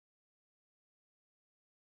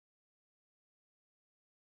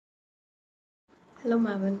Hello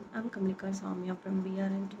Maven, I'm Sowmya from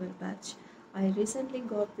VRN 12 batch. I recently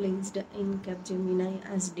got placed in Capgemini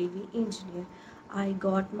as DV engineer. I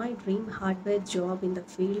got my dream hardware job in the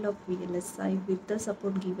field of VLSI with the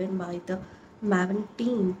support given by the Maven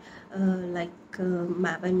team,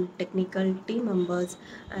 Maven technical team members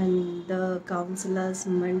and the counselors,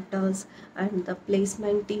 mentors, and the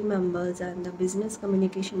placement team members and the business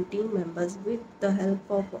communication team members. With the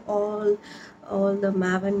help of all the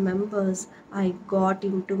Maven members, I got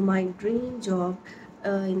into my dream job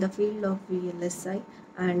in the field of VLSI,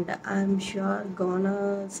 and I'm sure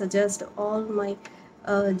gonna suggest all my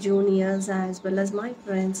juniors as well as my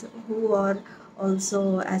friends who are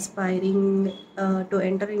also aspiring to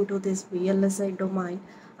enter into this VLSI domain.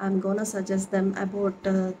 I'm gonna suggest them about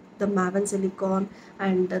the Maven Silicon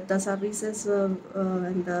and the services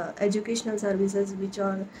and the educational services which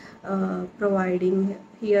are providing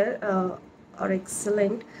here are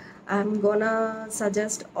excellent. I'm gonna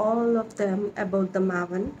suggest all of them about the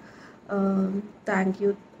Maven. Thank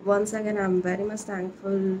you once again. I'm very much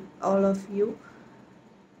thankful all of you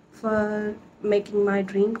for making my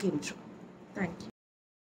dream came true. Thank you.